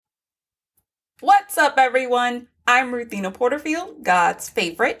What's up, everyone? I'm Ruthina Porterfield, God's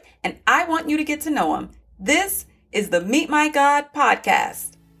favorite, and I want you to get to know Him. This is the Meet My God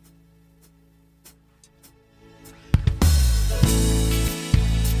podcast.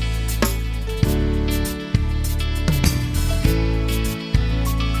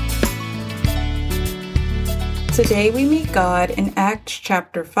 Today we meet God in Acts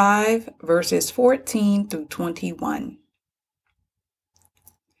chapter 5, verses 14 through 21.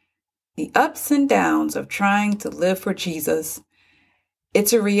 The ups and downs of trying to live for Jesus.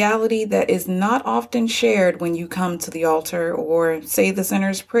 It's a reality that is not often shared when you come to the altar or say the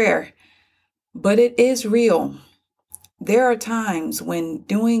sinner's prayer, but it is real. There are times when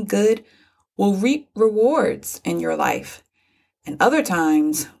doing good will reap rewards in your life, and other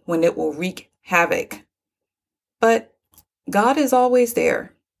times when it will wreak havoc. But God is always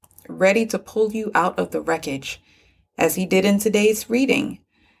there, ready to pull you out of the wreckage, as He did in today's reading.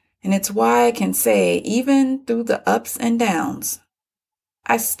 And it's why I can say, even through the ups and downs,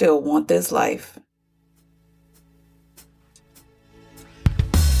 I still want this life.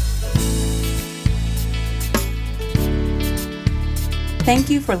 Thank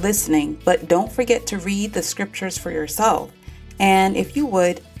you for listening, but don't forget to read the scriptures for yourself. And if you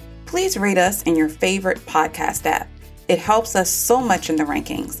would, please rate us in your favorite podcast app. It helps us so much in the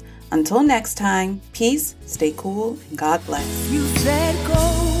rankings. Until next time, peace, stay cool, and God bless. You said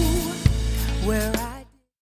go where I